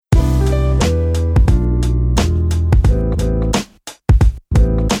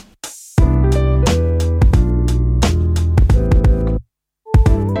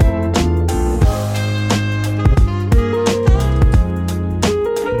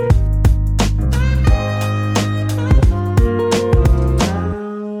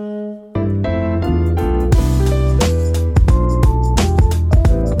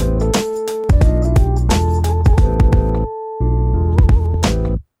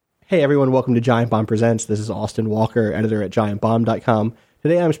Hey everyone, welcome to Giant Bomb Presents. This is Austin Walker, editor at giantbomb.com.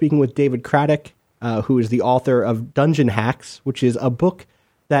 Today I'm speaking with David Craddock, who is the author of Dungeon Hacks, which is a book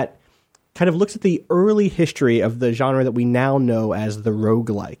that kind of looks at the early history of the genre that we now know as the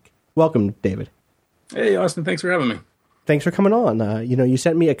roguelike. Welcome, David. Hey, Austin, thanks for having me. Thanks for coming on. You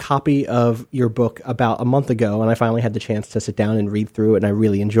sent me a copy of your book about a month ago, and I finally had the chance to sit down and read through it, and I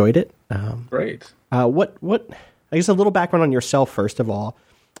really enjoyed it. Great. I guess a little background on yourself, first of all.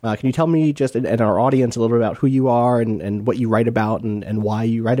 Can you tell me just and our audience a little bit about who you are and what you write about and why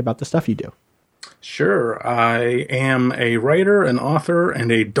you write about the stuff you do? Sure. I am a writer, an author,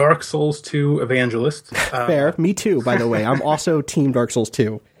 and a Dark Souls 2 evangelist. Fair. Me too, by the way. I'm also Team Dark Souls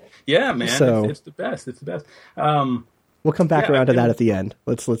 2. Yeah, man. So, it's the best. It's the best. We'll come back around to that at the end.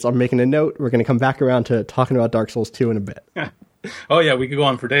 I'm making a note. We're going to come back around to talking about Dark Souls 2 in a bit. Oh, yeah. We could go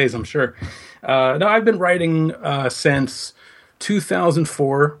on for days, I'm sure. No, I've been writing since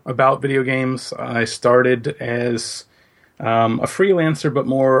 2004 about video games. I started as a freelancer, but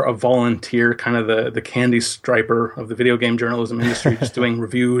more a volunteer, kind of the Candy Striper of the video game journalism industry, just doing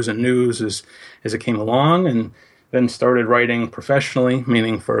reviews and news as it came along, and then started writing professionally,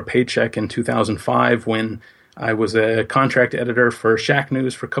 meaning for a paycheck in 2005 when I was a contract editor for Shack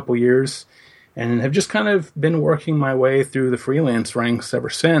News for a couple years, and have just kind of been working my way through the freelance ranks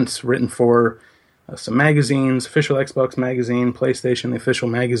ever since, written for some magazines, official Xbox magazine, PlayStation, the official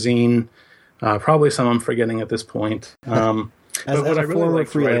magazine, probably some I'm forgetting at this point. As a former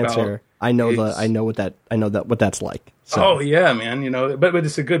freelancer, I know what that's like. So. Oh yeah, man. But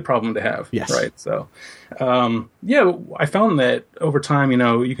it's a good problem to have. Yes. Right. So, I found that over time,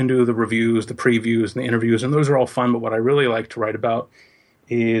 you can do the reviews, the previews, and the interviews, and those are all fun. But what I really like to write about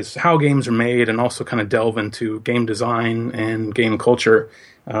is how games are made, and also kind of delve into game design and game culture.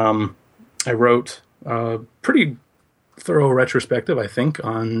 I wrote a pretty thorough retrospective, I think,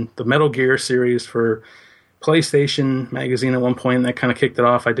 on the Metal Gear series for PlayStation magazine at one point, and that kind of kicked it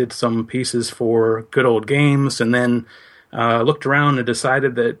off. I did some pieces for Good Old Games, and then looked around and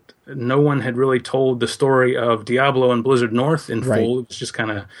decided that no one had really told the story of Diablo and Blizzard North in full. Right. It was just kind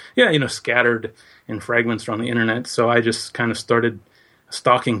of, scattered in fragments around the internet. So I just kind of started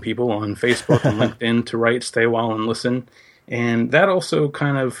stalking people on Facebook and LinkedIn to write Stay a While and Listen. And that also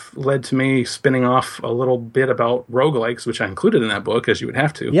kind of led to me spinning off a little bit about roguelikes, which I included in that book, as you would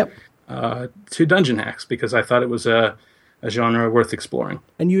have to. Yep. To Dungeon Hacks, because I thought it was a genre worth exploring.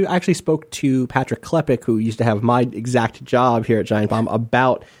 And you actually spoke to Patrick Klepek, who used to have my exact job here at Giant Bomb,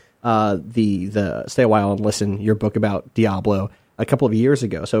 about the Stay a While and Listen, your book about Diablo, a couple of years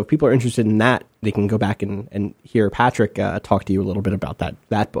ago. So if people are interested in that, they can go back and hear Patrick talk to you a little bit about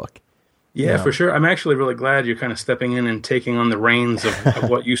that book. Yeah, for sure. I'm actually really glad you're kind of stepping in and taking on the reins of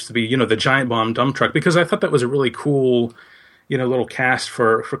what used to be, the Giant Bomb dump truck, because I thought that was a really cool, little cast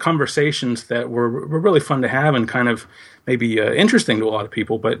for conversations that were really fun to have and kind of maybe interesting to a lot of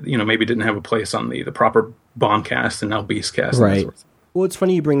people, but, maybe didn't have a place on the proper Bombcast and now Beastcast. Right. Well, it's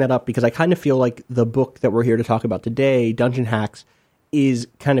funny you bring that up, because I kind of feel like the book that we're here to talk about today, Dungeon Hacks, is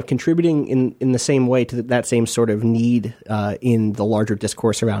kind of contributing in the same way to that same sort of need in the larger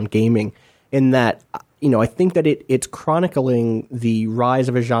discourse around gaming, in that, I think that it's chronicling the rise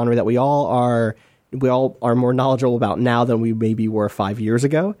of a genre that we all are more knowledgeable about now than we maybe were 5 years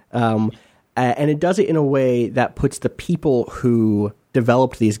ago. And it does it in a way that puts the people who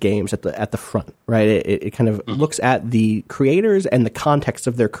developed these games at the front, right? It kind of looks at the creators and the context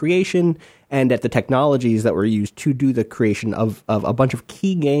of their creation, and at the technologies that were used to do the creation of a bunch of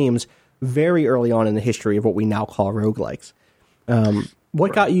key games very early on in the history of what we now call roguelikes.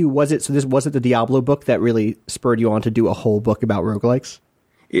 What got you, was it the Diablo book that really spurred you on to do a whole book about roguelikes?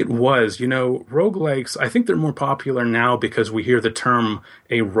 It was. Roguelikes, I think they're more popular now because we hear the term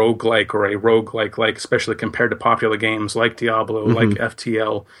a roguelike or a roguelike, especially compared to popular games like Diablo, like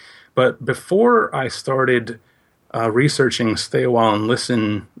FTL. But before I started researching Stay a While and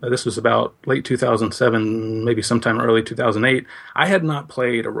Listen, this was about late 2007, maybe sometime early 2008, I had not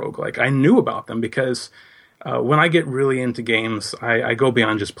played a roguelike. I knew about them because when I get really into games, I go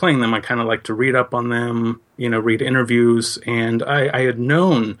beyond just playing them. I kind of like to read up on them, read interviews, and I had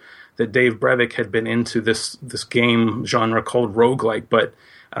known that Dave Brevik had been into this game genre called roguelike, but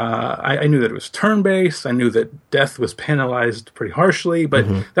I knew that it was turn-based. I knew that death was penalized pretty harshly, but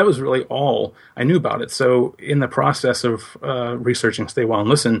that was really all I knew about it. So in the process of researching Stay a While and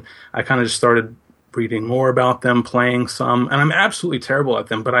Listen, I kind of just started reading more about them, playing some, and I'm absolutely terrible at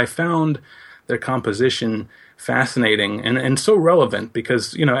them, but I found their composition fascinating and so relevant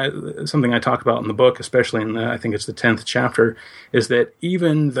because, something I talk about in the book, especially in I think it's the 10th chapter, is that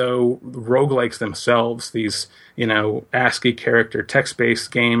even though roguelikes themselves, these, ASCII character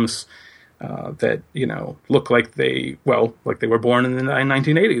text-based games that, look like they were born in the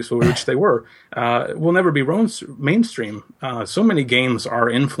 1980s, which they were, will never be mainstream. So many games are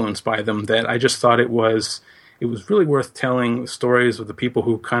influenced by them that I just thought it was really worth telling stories of the people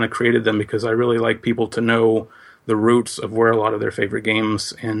who kind of created them, because I really like people to know the roots of where a lot of their favorite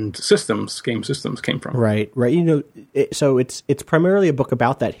games and game systems came from. Right. So it's primarily a book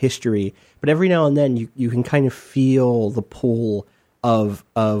about that history, but every now and then you can kind of feel the pull of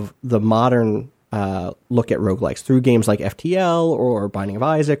the modern look at roguelikes through games like FTL or Binding of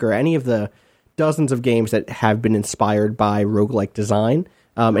Isaac or any of the dozens of games that have been inspired by roguelike design.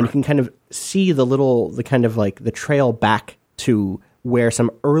 And you can kind of see the trail back to where some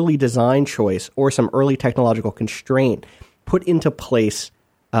early design choice or some early technological constraint put into place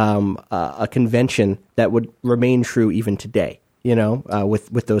a convention that would remain true even today,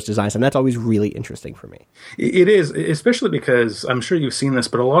 with those designs. And that's always really interesting for me. It is, especially because I'm sure you've seen this,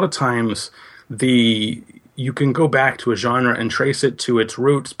 but a lot of times you can go back to a genre and trace it to its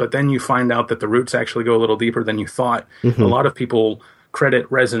roots, but then you find out that the roots actually go a little deeper than you thought. Mm-hmm. A lot of people credit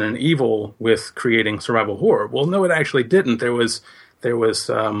Resident Evil with creating survival horror. Well, no, it actually didn't. There was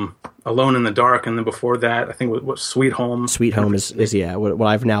Alone in the Dark, and then before that, I think what Sweet Home. Sweet Home is what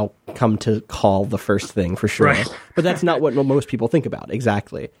I've now come to call the first thing for sure. Right. But that's not what most people think about.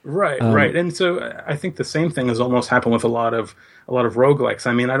 Exactly. Right. And so I think the same thing has almost happened with a lot of roguelikes.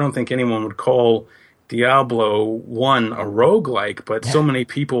 I mean, I don't think anyone would call Diablo 1 a roguelike, but so many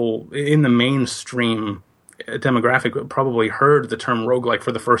people in the mainstream demographic probably heard the term roguelike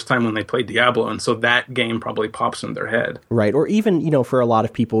for the first time when they played Diablo, and so that game probably pops in their head. Right, or even, for a lot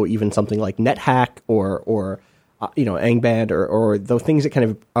of people, even something like NetHack or Angband or those things that kind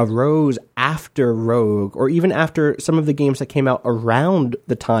of arose after Rogue, or even after some of the games that came out around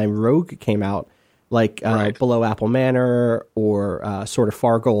the time Rogue came out, like Below Apple Manor or Sword of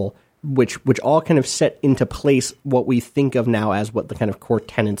Fargoal, which all kind of set into place what we think of now as what the kind of core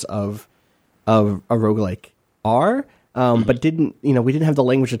tenets of a roguelike are, but we didn't have the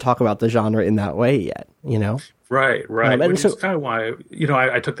language to talk about the genre in that way yet, Right. Which is kind of why,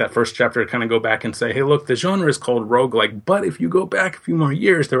 I took that first chapter to kind of go back and say, hey, look, the genre is called roguelike, but if you go back a few more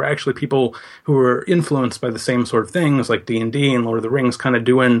years, there were actually people who were influenced by the same sort of things, like D&D and Lord of the Rings, kind of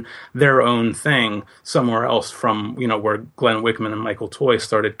doing their own thing somewhere else from, where Glenn Wickman and Michael Toy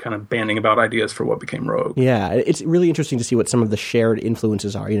started kind of banding about ideas for what became Rogue. Yeah, it's really interesting to see what some of the shared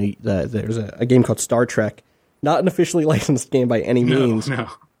influences are. There's a game called Star Trek, not an officially licensed game by any means. No.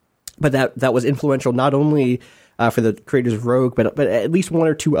 But that was influential not only for the creators of Rogue, but at least one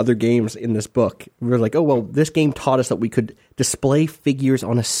or two other games in this book. We were like, oh, well, this game taught us that we could display figures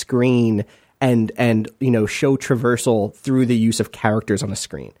on a screen and show traversal through the use of characters on a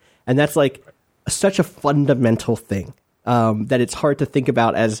screen. And that's like such a fundamental thing that it's hard to think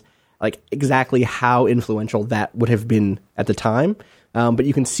about as like exactly how influential that would have been at the time. But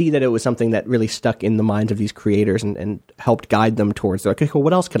you can see that it was something that really stuck in the minds of these creators and helped guide them towards, okay, cool,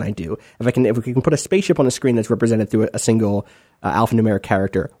 what else can I do? If we can put a spaceship on a screen that's represented through a single alphanumeric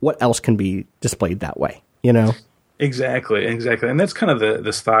character, what else can be displayed that way? Exactly. And that's kind of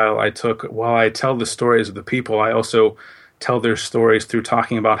the style I took. While I tell the stories of the people, I also tell their stories through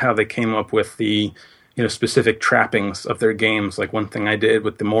talking about how they came up with the specific trappings of their games. Like one thing I did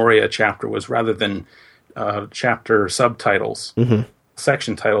with the Moria chapter was, rather than chapter subtitles,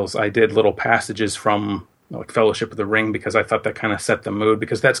 section titles, I did little passages from like Fellowship of the Ring, because I thought that kind of set the mood,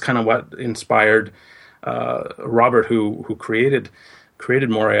 because that's kind of what inspired Robert, who created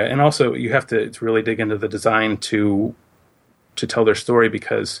Moria. And also you have to really dig into the design to tell their story,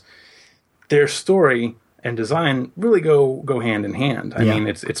 because their story and design really go hand in hand. I mean,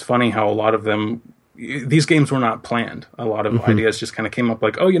 it's funny how a lot of them, these games were not planned. A lot of ideas just kind of came up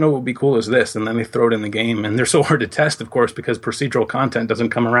like, oh, what would be cool is this, and then they throw it in the game. And they're so hard to test, of course, because procedural content doesn't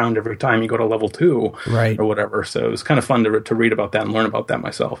come around every time you go to level 2 or whatever. So it was kind of fun to read about that and learn about that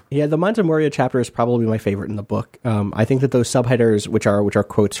myself. Yeah, the Mines of Moria chapter is probably my favorite in the book. I think that those subheaders, which are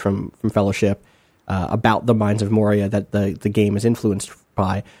quotes from Fellowship about the Mines of Moria that the game is influenced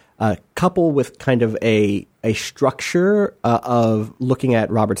by, couple with kind of a structure of looking at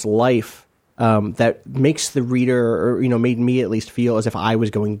Robert's life, that makes the reader, or made me at least feel as if I was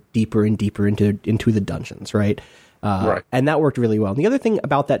going deeper and deeper into the dungeons, right? And that worked really well. And the other thing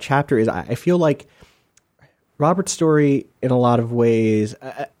about that chapter is I feel like Robert's story, in a lot of ways,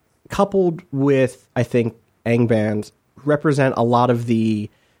 coupled with, I think, Angband's, represent a lot of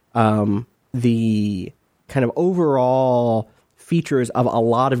the kind of overall features of a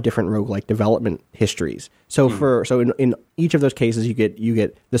lot of different roguelike development histories. So in each of those cases, you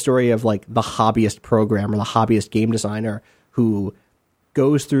get the story of like the hobbyist programmer, the hobbyist game designer who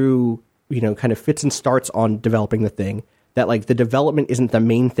goes through, kind of fits and starts on developing the thing. That like the development isn't the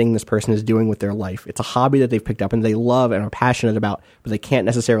main thing this person is doing with their life. It's a hobby that they've picked up and they love and are passionate about, but they can't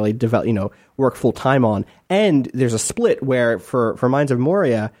necessarily work full time on. And there's a split where for Mines of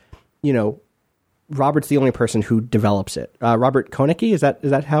Moria, Robert's the only person who develops it. Robert Konicki, is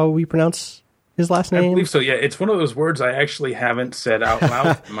that how we pronounce his last name? I believe so. Yeah, it's one of those words I actually haven't said out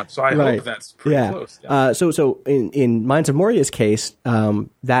loud much, so I hope that's pretty close. Yeah. So in Mines of Moria's case,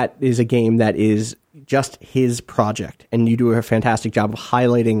 that is a game that is just his project, and you do a fantastic job of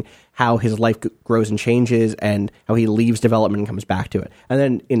highlighting how his life grows and changes and how he leaves development and comes back to it. And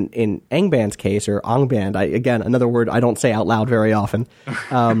then in Angband's case, or Angband, again, another word I don't say out loud very often,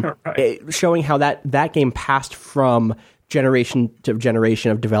 showing how that game passed from generation to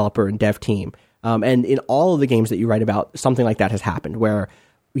generation of developer and dev team. And in all of the games that you write about, something like that has happened where,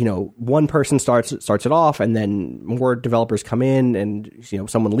 one person starts it off and then more developers come in and,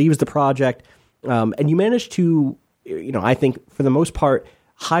 someone leaves the project. And you manage to, I think for the most part,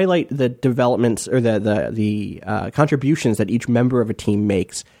 highlight the developments or the contributions that each member of a team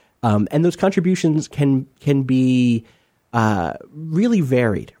makes. And those contributions can be really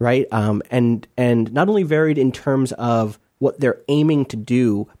varied, right? And not only varied in terms of what they're aiming to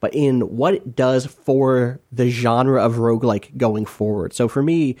do, but in what it does for the genre of roguelike going forward. So for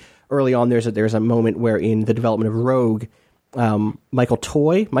me, early on, there's a moment where in the development of Rogue, Michael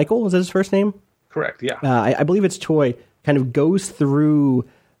Toy, is that his first name? Correct, yeah. I believe it's Toy, kind of goes through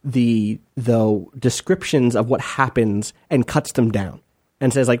the descriptions of what happens and cuts them down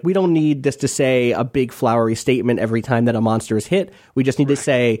and says, like, we don't need this to say a big flowery statement every time that a monster is hit. We just need to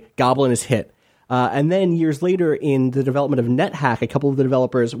say Goblin is hit. And then years later in the development of NetHack, a couple of the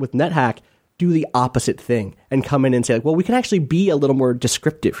developers with NetHack do the opposite thing and come in and say, like, well, we can actually be a little more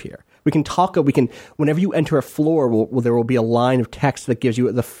descriptive here. Whenever you enter a floor, there will be a line of text that gives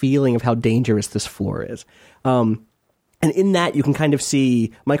you the feeling of how dangerous this floor is. And in that, you can kind of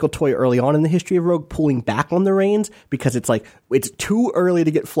see Michael Toy early on in the history of Rogue pulling back on the reins because it's like, it's too early to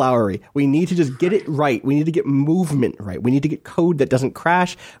get flowery. We need to just get it right. We need to get movement right. We need to get code that doesn't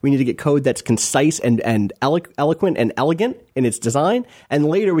crash. We need to get code that's concise and eloquent and elegant in its design. And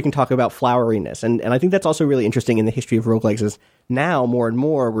later we can talk about floweriness. And I think that's also really interesting in the history of roguelikes is now more and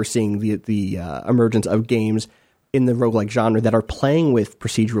more we're seeing the emergence of games in the roguelike genre that are playing with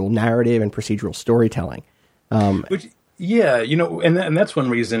procedural narrative and procedural storytelling. Yeah, and that's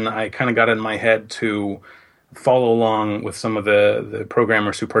one reason I kind of got in my head to follow along with some of the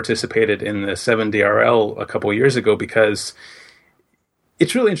programmers who participated in the 7DRL a couple of years ago, because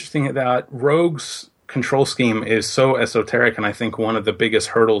it's really interesting that Rogue's control scheme is so esoteric, and I think one of the biggest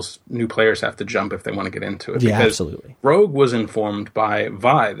hurdles new players have to jump if they want to get into it. Yeah, because absolutely. Rogue was informed by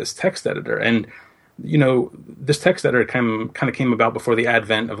Vi, this text editor, and this text editor kind of came about before the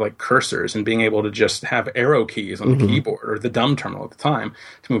advent of like cursors and being able to just have arrow keys on the keyboard or the dumb terminal at the time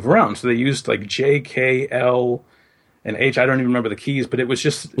to move around. So they used like J, K, L, and H. I don't even remember the keys, but it was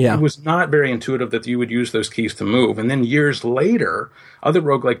just, It was not very intuitive that you would use those keys to move. And then years later, other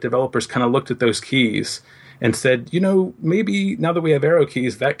roguelike developers kind of looked at those keys and said, maybe now that we have arrow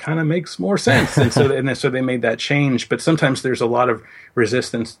keys, that kind of makes more sense. And so they made that change. But sometimes there's a lot of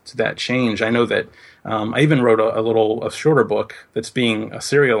resistance to that change. I know that I even wrote a shorter book that's being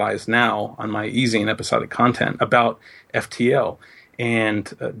serialized now on my easy and episodic content about FTL.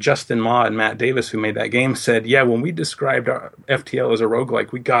 And Justin Ma and Matt Davis, who made that game, said, when we described our FTL as a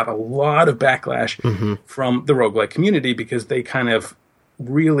roguelike, we got a lot of backlash from the roguelike community because they kind of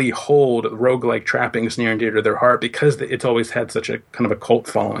really hold roguelike trappings near and dear to their heart because it's always had such a kind of a cult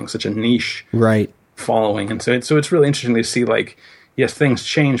following, such a niche following. And so it's really interesting to see, like, yes, things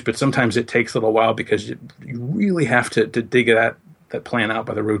change, but sometimes it takes a little while because you really have to dig that plant out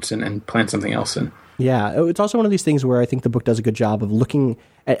by the roots and plant something else in. Yeah, it's also one of these things where I think the book does a good job of looking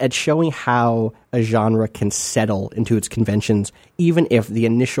at showing how a genre can settle into its conventions, even if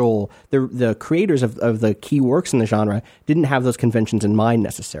the creators of the key works in the genre didn't have those conventions in mind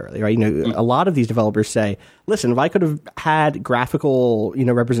necessarily, right? A lot of these developers say, listen, if I could have had graphical,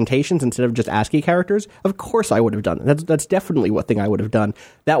 representations instead of just ASCII characters, of course I would have done it. That's definitely one thing I would have done.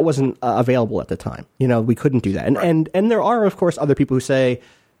 That wasn't available at the time. We couldn't do that. And there are, of course, other people who say,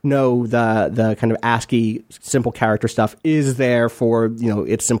 no, the kind of ASCII simple character stuff is there for,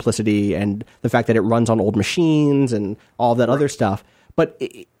 its simplicity and the fact that it runs on old machines and all that other stuff. But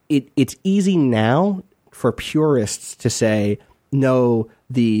it's easy now for purists to say, no,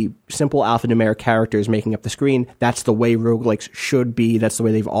 the simple alphanumeric characters making up the screen. That's the way roguelikes should be. That's the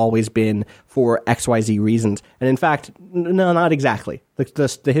way they've always been for XYZ reasons. And in fact, no, not exactly.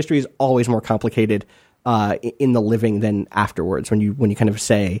 The history is always more complicated in the living than afterwards when you kind of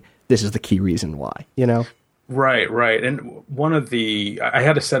say this is the key reason why, you know? Right. And I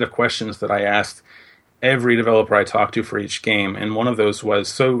had a set of questions that I asked every developer I talked to for each game, and one of those was,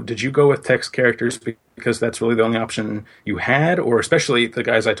 so did you go with text characters because that's really the only option you had, or especially the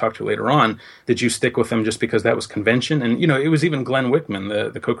guys I talked to later on, did you stick with them just because that was convention? And, it was even Glenn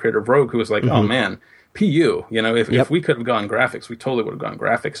Wickman, the co-creator of Rogue, who was like, oh man, PU, if we could have gone graphics, we totally would have gone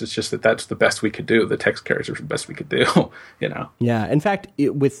graphics. It's just that's the best we could do. The text characters are the best we could do, Yeah, in fact,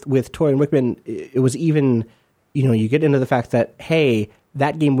 with Toy and Wickman, it was even, you get into the fact that, hey,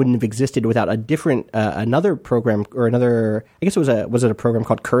 that game wouldn't have existed without a different another program or another. I guess was it a program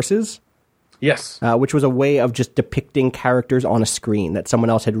called Curses? Yes, which was a way of just depicting characters on a screen that someone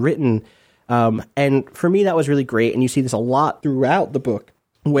else had written. And for me, that was really great. And you see this a lot throughout the book,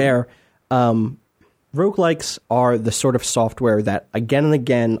 where roguelikes are the sort of software that again and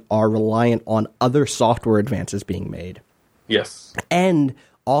again are reliant on other software advances being made. Yes, and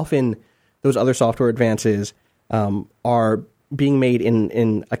often those other software advances are being made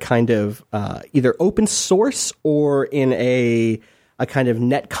in a kind of either open source or in a kind of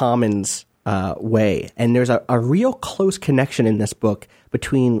net commons way. And there's a real close connection in this book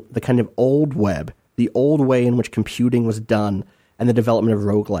between the kind of old web, the old way in which computing was done, and the development of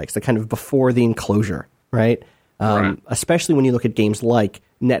roguelikes, the kind of before the enclosure, right? Especially when you look at games like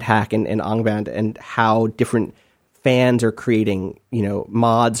NetHack and Angband and how different fans are creating,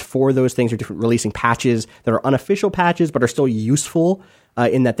 mods for those things, or different releasing patches that are unofficial patches but are still useful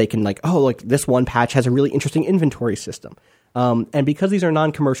in that they can this one patch has a really interesting inventory system. And because these are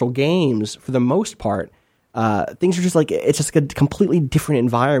non-commercial games, for the most part, things are just it's just a completely different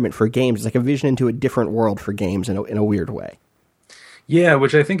environment for games. It's like a vision into a different world for games in a weird way. Yeah,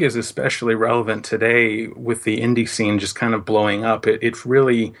 which I think is especially relevant today with the indie scene just kind of blowing up. It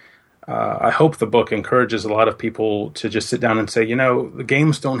really... I hope the book encourages a lot of people to just sit down and say, the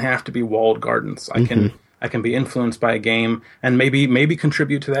games don't have to be walled gardens. I can be influenced by a game and maybe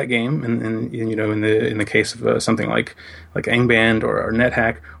contribute to that game. And in the case of something like Angband or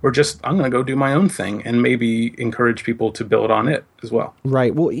NetHack, or just I'm going to go do my own thing and maybe encourage people to build on it as well.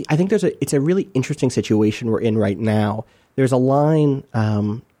 Right. Well, I think it's a really interesting situation we're in right now. There's a line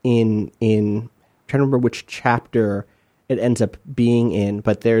in I'm trying to remember which chapter it ends up being in,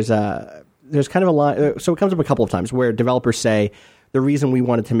 but there's kind of a line. So it comes up a couple of times where developers say the reason we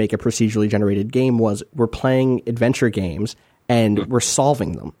wanted to make a procedurally generated game was we're playing adventure games and we're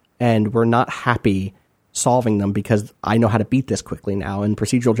solving them, and we're not happy solving them because I know how to beat this quickly now. And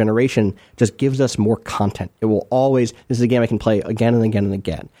procedural generation just gives us more content. It will always, this is a game I can play again and again and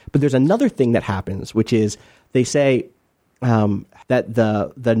again. But there's another thing that happens, which is they say that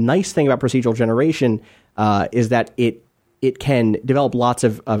the nice thing about procedural generation is that it can develop lots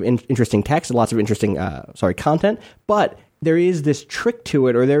of interesting text and lots of interesting content, but there is this trick to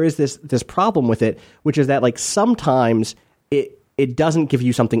it, or there is this problem with it, which is that sometimes it doesn't give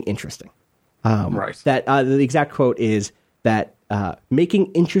you something interesting. Right. That the exact quote is that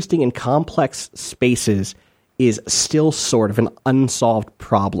making interesting and complex spaces is still sort of an unsolved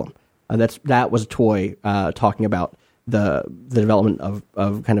problem. That was Toy talking about the development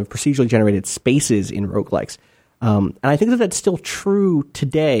of kind of procedurally generated spaces in roguelikes. And I think that's still true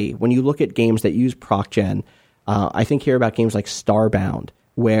today when you look at games that use ProcGen. I think here about games like Starbound,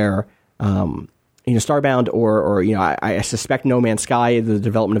 where Starbound or I suspect No Man's Sky, the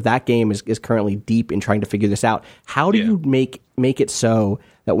development of that game is currently deep in trying to figure this out. How do you make it so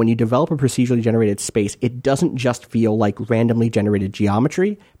that when you develop a procedurally generated space, it doesn't just feel like randomly generated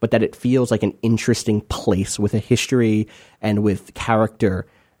geometry, but that it feels like an interesting place with a history and with character?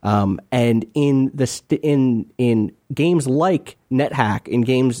 And in games like NetHack, in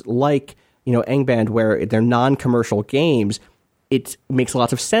games like Angband, where they're non-commercial games, it makes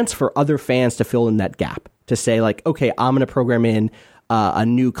lots of sense for other fans to fill in that gap, to say okay, I'm going to program in a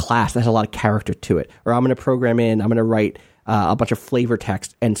new class that has a lot of character to it, or I'm going to write a bunch of flavor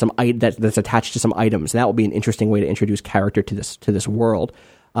text and that's attached to some items. And that will be an interesting way to introduce character to this world.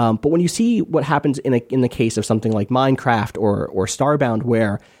 But when you see what happens in the case of something like Minecraft or Starbound,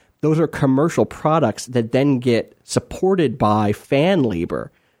 where those are commercial products that then get supported by fan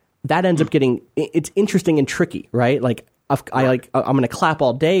labor, that ends up it's interesting and tricky, right? I'm going to clap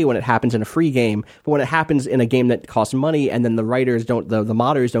all day when it happens in a free game, but when it happens in a game that costs money and then the writers the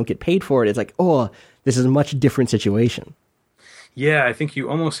modders don't get paid for it, it's this is a much different situation. Yeah, I think you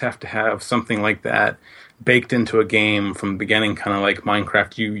almost have to have something like that baked into a game from the beginning, kind of like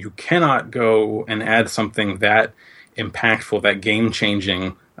Minecraft. You cannot go and add something that impactful, that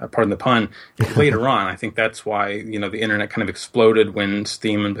game-changing, pardon the pun, later on. I think that's why, the internet kind of exploded when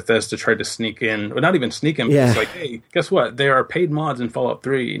Steam and Bethesda tried to sneak in, or not even sneak in, but it's like, hey, guess what? There are paid mods in Fallout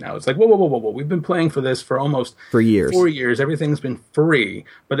 3 now. It's like, whoa. We've been playing for this for almost 4 years. Everything's been free.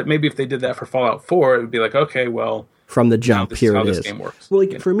 But maybe if they did that for Fallout 4, it would be like, okay, well, from the jump, here it is. This game works. Well,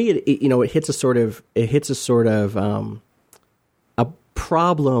 for me, it hits a sort of a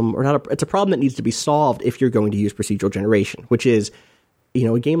problem, or not. It's a problem that needs to be solved if you're going to use procedural generation, which is,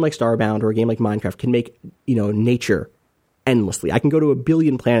 a game like Starbound or a game like Minecraft can make nature endlessly. I can go to 1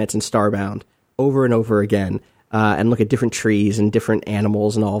 billion planets in Starbound over and over again and look at different trees and different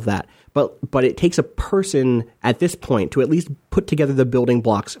animals and all of that. But it takes a person at this point to at least put together the building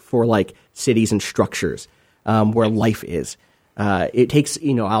blocks for like cities and structures. Where life is. It takes,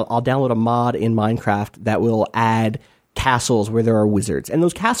 I'll download a mod in Minecraft that will add castles where there are wizards. And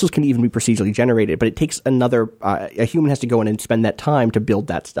those castles can even be procedurally generated, but it takes a human has to go in and spend that time to build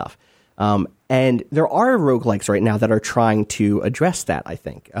that stuff. And there are roguelikes right now that are trying to address that, I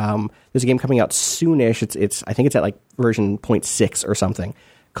think. There's a game coming out soonish. I think it's at like version 0.6 or something,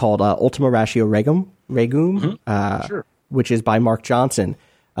 called Ultima Ratio Regum, Sure. Which is by Mark Johnson.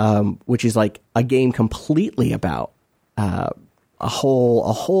 Which is like a game completely about a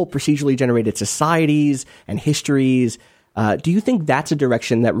whole procedurally generated societies and histories. Do you think that's a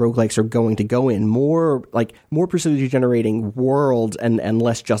direction that roguelikes are going to go in? More procedurally generating worlds and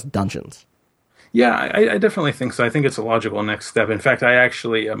less just dungeons? Yeah, I definitely think so. I think it's a logical next step. In fact,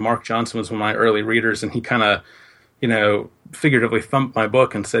 Mark Johnson was one of my early readers, and he kind of, figuratively thumped my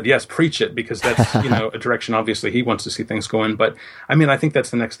book and said, yes, preach it, because that's, a direction obviously he wants to see things go in. But I think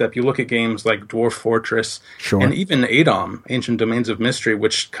that's the next step. You look at games like Dwarf Fortress, sure, and even ADOM, Ancient Domains of Mystery,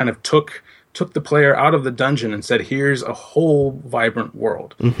 which kind of took the player out of the dungeon and said, here's a whole vibrant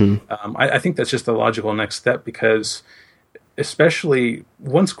world. Mm-hmm. I think that's just a logical next step, because especially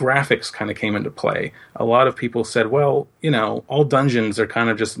once graphics kind of came into play, a lot of people said, well, all dungeons are kind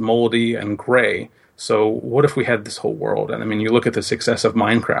of just moldy and gray. So what if we had this whole world? And you look at the success of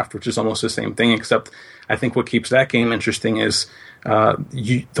Minecraft, which is almost the same thing, except I think what keeps that game interesting is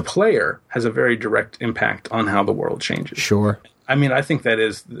the player has a very direct impact on how the world changes. Sure. I think that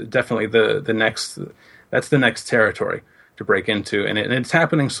is definitely the next territory to break into. And it's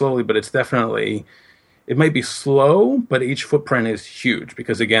happening slowly, but it might be slow, but each footprint is huge,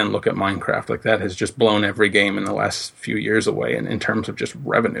 because again, look at Minecraft. Like, that has just blown every game in the last few years away in terms of just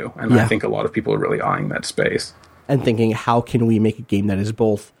revenue. And I think a lot of people are really eyeing that space. And thinking, how can we make a game that is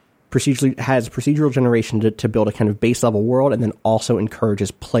both has procedural generation to build a kind of base level world, and then also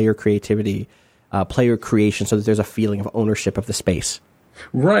encourages player creativity, player creation, so that there's a feeling of ownership of the space.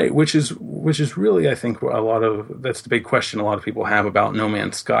 Right, which is really, I think, that's the big question a lot of people have about No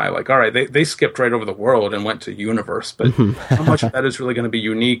Man's Sky. Like, all right, they skipped right over the world and went to universe, but how much of that is really going to be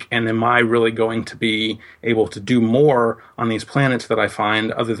unique, and am I really going to be able to do more on these planets that I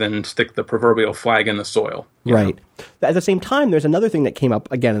find, other than stick the proverbial flag in the soil? Right. At the same time, there's another thing that came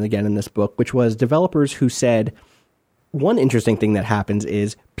up again and again in this book, which was developers who said, one interesting thing that happens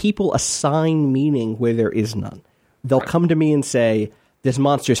is people assign meaning where there is none. They'll come to me and say, this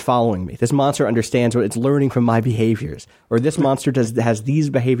monster is following me. This monster understands what it's learning from my behaviors. Or this monster has these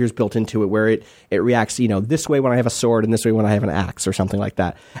behaviors built into it, where it reacts, this way when I have a sword and this way when I have an axe, or something like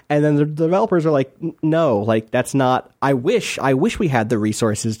that. And then the developers are like, no, like, that's not, I wish we had the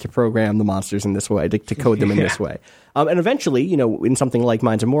resources to program the monsters in this way, to code them in this way. And eventually, in something like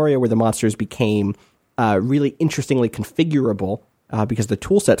Mines of Moria, where the monsters became really interestingly configurable, because the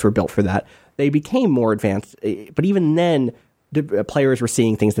tool sets were built for that, they became more advanced. But even then, players were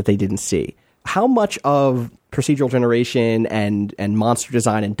seeing things that they didn't see. How much of procedural generation and monster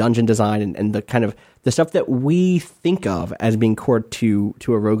design and dungeon design and the kind of the stuff that we think of as being core to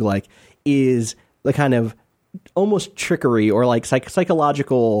a roguelike is the kind of almost trickery or like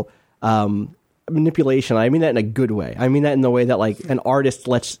psychological manipulation? I mean that in a good way. I mean that in the way that like an artist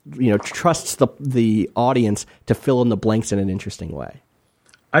trusts the audience to fill in the blanks in an interesting way.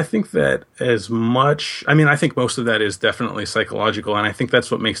 I think that I think most of that is definitely psychological, and I think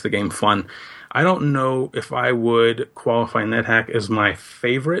that's what makes the game fun. I don't know if I would qualify NetHack as my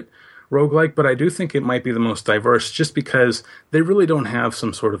favorite roguelike, but I do think it might be the most diverse, just because they really don't have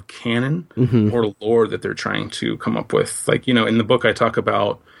some sort of canon or lore that they're trying to come up with. Like, in the book I talk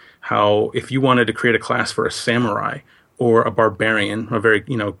about how if you wanted to create a class for a samurai or a barbarian, a very,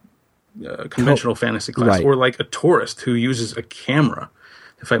 conventional fantasy class, or like a tourist who uses a camera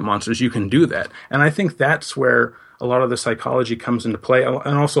to fight monsters, you can do that. And I think that's where a lot of the psychology comes into play,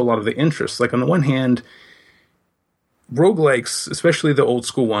 and also a lot of the interest. Like, on the one hand, roguelikes, especially the old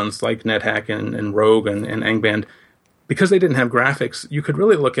school ones like NetHack and Rogue and Angband, because they didn't have graphics, you could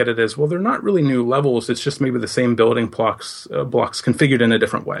really look at it as, well, they're not really new levels. It's just maybe the same building blocks configured in a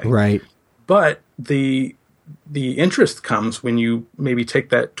different way. Right. But the interest comes when you maybe take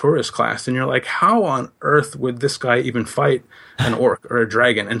that tourist class and you're like, how on earth would this guy even fight an orc or a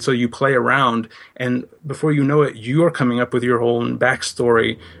dragon? And so you play around, and before you know it, you are coming up with your own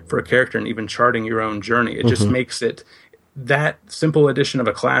backstory for a character and even charting your own journey. It just makes it that simple addition of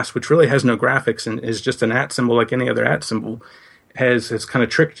a class, which really has no graphics and is just an @ symbol like any other @ symbol, has kind of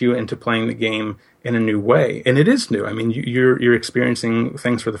tricked you into playing the game in a new way. And it is new. I mean, you're experiencing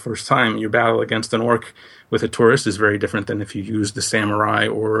things for the first time. Your battle against an orc with a tourist is very different than if you use the samurai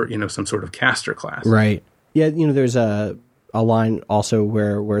or, some sort of caster class. Right. Yeah, there's a line also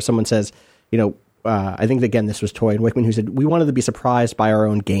where someone says, I think, again, this was Toy and Wickman who said, we wanted to be surprised by our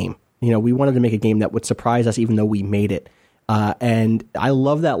own game. We wanted to make a game that would surprise us even though we made it. And I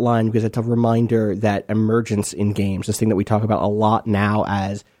love that line because it's a reminder that emergence in games, this thing that we talk about a lot now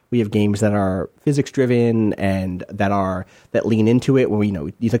as we have games that are physics driven and that lean into it.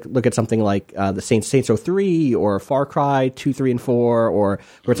 When you look at something like the Saints Row 3 or Far Cry 2, 3, and 4, or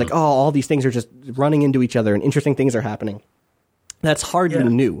where it's like, all these things are just running into each other and interesting things are happening. That's hardly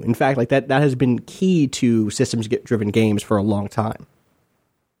new. In fact, like that has been key to systems driven games for a long time.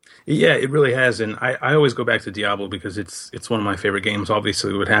 Yeah, it really has, and I always go back to Diablo because it's one of my favorite games.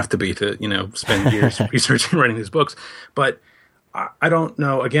 Obviously, it would have to be to spend years researching and writing these books. But I don't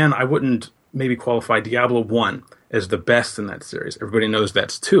know. Again, I wouldn't maybe qualify Diablo 1 as the best in that series. Everybody knows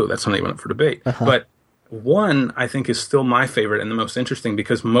that's 2. That's not even up for debate. But 1, I think, is still my favorite and the most interesting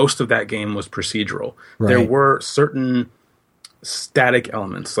because most of that game was procedural. Right. There were certain static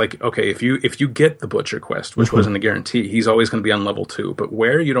elements, like, okay, if you get the Butcher quest, which wasn't a guarantee, he's always going to be on level 2, but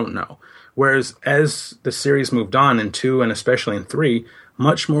where, you don't know. Whereas as the series moved on in 2 and especially in 3,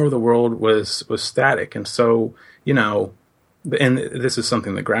 much more of the world was static. And so, and this is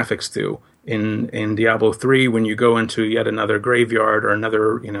something that graphics do in Diablo 3, when you go into yet another graveyard or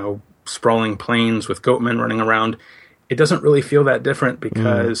another, sprawling plains with goatmen running around, it doesn't really feel that different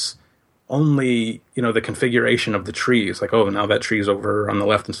because only, the configuration of the trees, like, oh, now that tree's over on the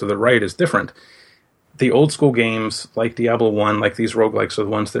left instead of the right, is different. The old school games, like Diablo 1, like these roguelikes, are the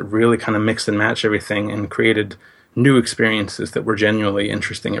ones that really kind of mixed and matched everything and created new experiences that were genuinely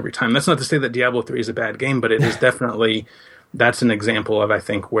interesting every time. That's not to say that Diablo 3 is a bad game, but it is definitely, that's an example of, I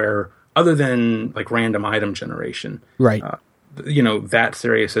think, where, other than like random item generation, right? That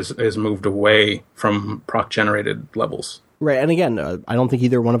series has moved away from proc-generated levels. Right, and again, I don't think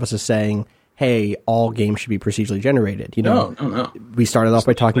either one of us is saying, hey, all games should be procedurally generated. No. We started off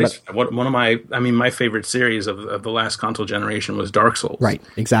by talking about... One of my favorite series of the last console generation was Dark Souls. Right,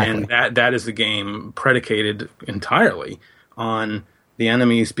 exactly. And that is the game predicated entirely on the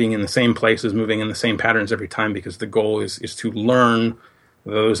enemies being in the same places, moving in the same patterns every time, because the goal is to learn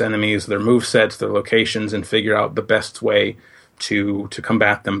those enemies, their movesets, their locations, and figure out the best way to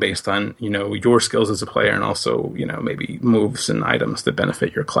combat them based on, your skills as a player, and also, maybe moves and items that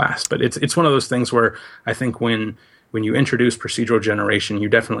benefit your class. But it's one of those things where I think when you introduce procedural generation, you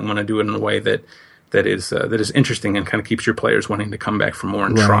definitely want to do it in a way that is interesting and kind of keeps your players wanting to come back for more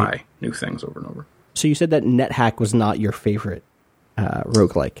and try new things over and over. So you said that NetHack was not your favorite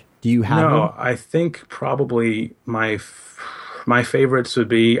roguelike. Do you have one? I think probably my favorites would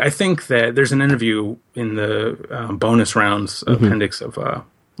be, I think that there's an interview in the bonus rounds appendix of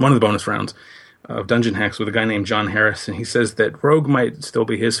one of the bonus rounds of Dungeon Hacks with a guy named John Harris, and he says that Rogue might still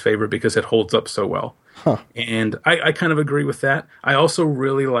be his favorite because it holds up so well. And I kind of agree with that. I also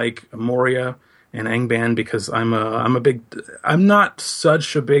really like Moria and Angband because I'm not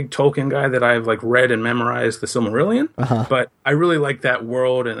such a big Tolkien guy that I've like read and memorized the Silmarillion, but I really like that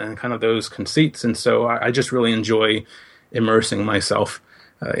world and kind of those conceits, and so I just really enjoy immersing myself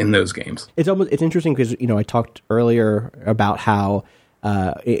in those games. It's interesting because I talked earlier about how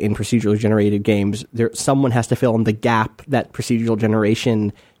in procedurally generated games someone has to fill in the gap that procedural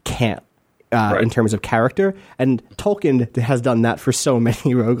generation can't in terms of character, and Tolkien has done that for so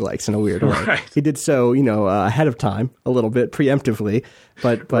many roguelikes in a weird way. Right. He did so ahead of time, a little bit preemptively,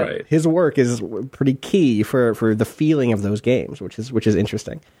 but his work is pretty key for the feeling of those games, which is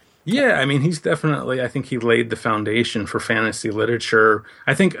interesting. Yeah, I mean, I think he laid the foundation for fantasy literature.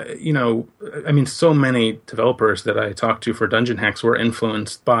 I think, so many developers that I talked to for Dungeon Hacks were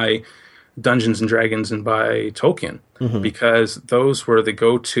influenced by Dungeons and Dragons and by Tolkien, because those were the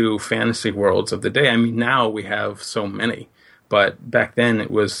go-to fantasy worlds of the day. I mean, now we have so many, but back then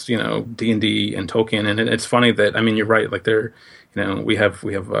it was, D&D and Tolkien. And it's funny that, you're right, like we have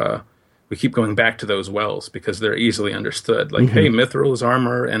we keep going back to those wells because they're easily understood. Like, hey, Mithril's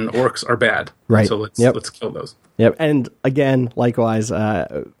armor and orcs are bad. Right. So let's kill those. Yep. And again, likewise,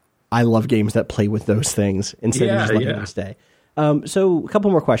 I love games that play with those things instead of just letting them stay. So a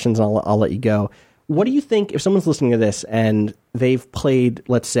couple more questions and I'll let you go. What do you think if someone's listening to this and they've played,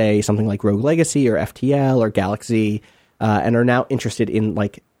 let's say, something like Rogue Legacy or FTL or Galaxy, and are now interested in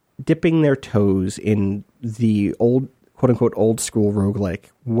like dipping their toes in the old, quote unquote, old school roguelike,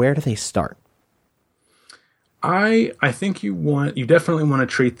 where do they start? I think you definitely want to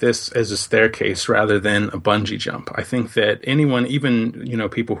treat this as a staircase rather than a bungee jump. I think that anyone, even,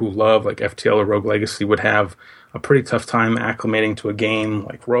 people who love like FTL or Rogue Legacy would have a pretty tough time acclimating to a game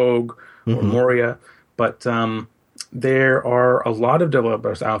like Rogue or Moria. But there are a lot of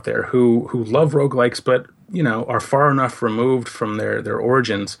developers out there who love roguelikes, but, are far enough removed from their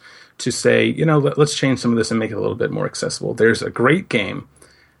origins to say, let's change some of this and make it a little bit more accessible. There's a great game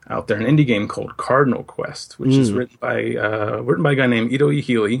out there, an indie game called Cardinal Quest, which is written by a guy named Ito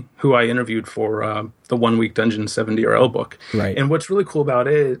Ihili, who I interviewed for the 1 Week Dungeon 7 DRL book. Right. And what's really cool about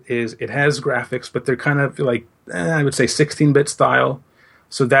it is it has graphics, but they're kind of like, I would say 16-bit style.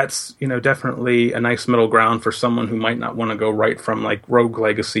 So that's, definitely a nice middle ground for someone who might not want to go right from like Rogue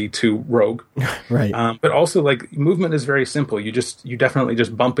Legacy to Rogue. Right. But also like movement is very simple. You definitely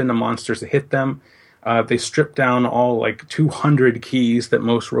just bump into monsters to hit them. They strip down all like 200 keys that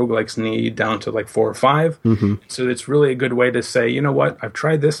most roguelikes need down to like 4 or 5. So it's really a good way to say, you know what, I've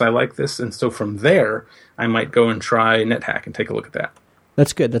tried this, I like this. And so from there, I might go and try NetHack and take a look at that.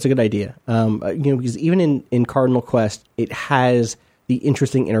 That's good. That's a good idea. Because even in Cardinal Quest, it has the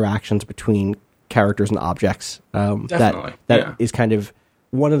interesting interactions between characters and objects. Definitely. That is kind of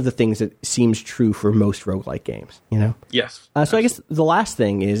one of the things that seems true for most roguelike games, Yes. So I guess the last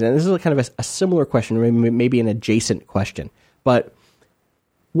thing is, and this is kind of a similar question, maybe an adjacent question, but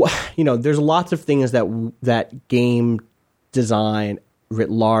there's lots of things that game design writ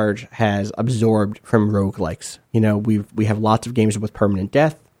large has absorbed from roguelikes. We have lots of games with permanent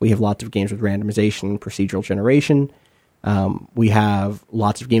death. We have lots of games with randomization, procedural generation. We have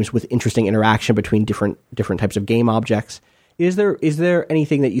lots of games with interesting interaction between different types of game objects. Is there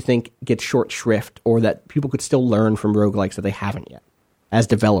anything that you think gets short shrift or that people could still learn from roguelikes that they haven't yet as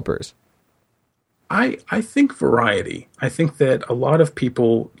developers? I think variety. I think that a lot of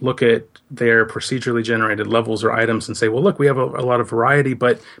people look at their procedurally generated levels or items and say, well, look, we have a lot of variety,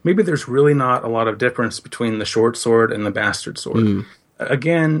 but maybe there's really not a lot of difference between the short sword and the bastard sword.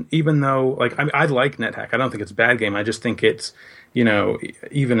 Again, even though, I like NetHack. I don't think it's a bad game. I just think it's,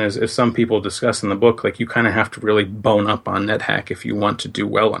 even as some people discuss in the book, like you kind of have to really bone up on NetHack if you want to do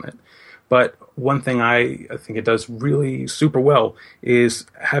well on it. But one thing I think it does really super well is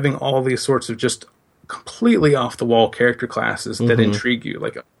having all these sorts of just completely off-the-wall character classes that intrigue you.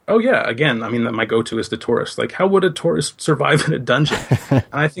 Like, oh yeah, again, my go-to is the tourist. Like, how would a tourist survive in a dungeon? And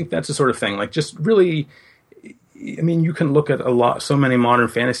I think that's the sort of thing. Like, just really... you can look at so many modern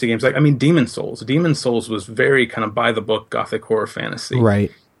fantasy games. Demon's Souls. Demon's Souls was very kind of by the book gothic horror fantasy.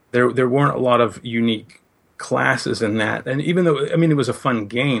 Right. There weren't a lot of unique classes in that. And even though, it was a fun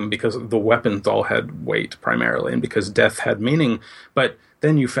game because the weapons all had weight primarily and because death had meaning. But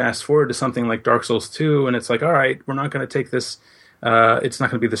then you fast forward to something like Dark Souls 2 and it's like, all right, we're not going to take this... it's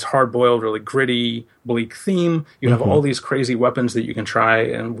not going to be this hard-boiled, really gritty, bleak theme. You have all these crazy weapons that you can try,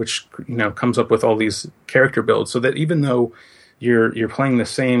 and which comes up with all these character builds. So that even though you're playing the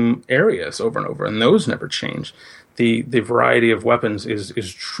same areas over and over, and those never change, the variety of weapons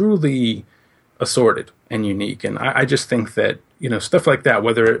is truly assorted and unique. And I just think that stuff like that,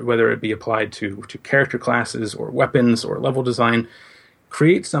 whether it be applied to character classes or weapons or level design,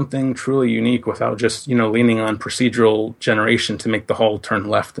 create something truly unique without just, leaning on procedural generation to make the hull turn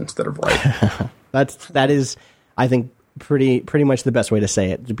left instead of right. That is, I think, pretty much the best way to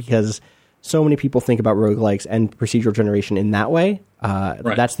say it, because so many people think about roguelikes and procedural generation in that way.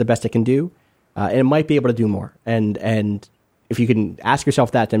 Right. That's the best it can do. And it might be able to do more. And if you can ask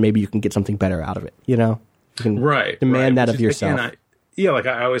yourself that, then maybe you can get something better out of it. You can demand that of yourself. Again,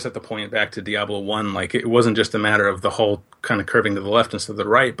 I always have to point back to Diablo 1. Like, it wasn't just a matter of the hull kind of curving to the left instead of the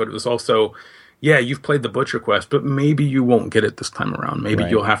right, but it was also, you've played the Butcher Quest, but maybe you won't get it this time around. Maybe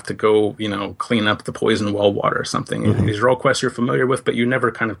you'll have to go, clean up the poison well water or something. These are all quests you're familiar with, but you never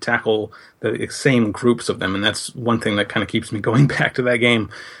kind of tackle the same groups of them, and that's one thing that kind of keeps me going back to that game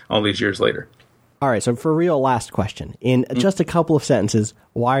all these years later. All right, so for real, last question. In just a couple of sentences,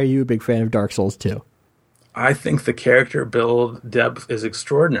 why are you a big fan of Dark Souls 2? I think the character build depth is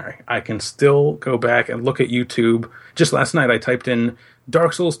extraordinary. I can still go back and look at YouTube. Just last night, I typed in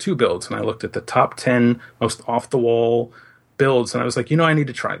Dark Souls 2 builds, and I looked at the top 10 most off-the-wall builds, and I was like, I need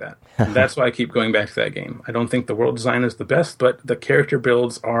to try that. And that's why I keep going back to that game. I don't think the world design is the best, but the character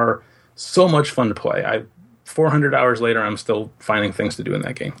builds are so much fun to play. 400 hours later, I'm still finding things to do in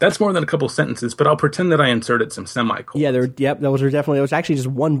that game. That's more than a couple sentences, but I'll pretend that I inserted some semicolons. Yeah, it was actually just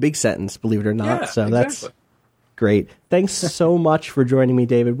one big sentence, believe it or not. Yeah, so exactly. That's great. Thanks so much for joining me,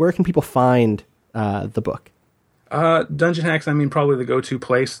 David. Where can people find the book? Dungeon Hacks, probably the go-to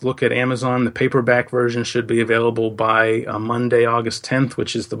place. Look at Amazon. The paperback version should be available by Monday, August 10th,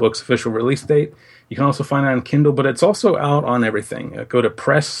 which is the book's official release date. You can also find it on Kindle, but it's also out on everything. Go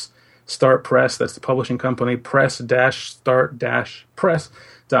to Start Press, that's the publishing company,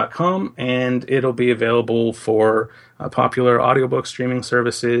 press-start-press.com, and it'll be available for popular audiobook streaming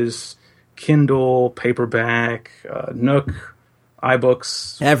services, Kindle, paperback, Nook,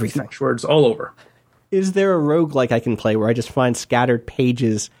 iBooks, everything. Words, all over. Is there a roguelike I can play where I just find scattered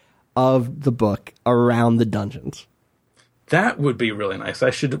pages of the book around the dungeons? That would be really nice. I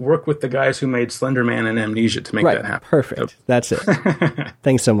should work with the guys who made Slender Man and Amnesia to make that happen. Perfect. That's it.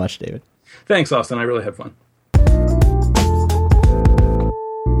 Thanks so much, David. Thanks, Austin. I really had fun.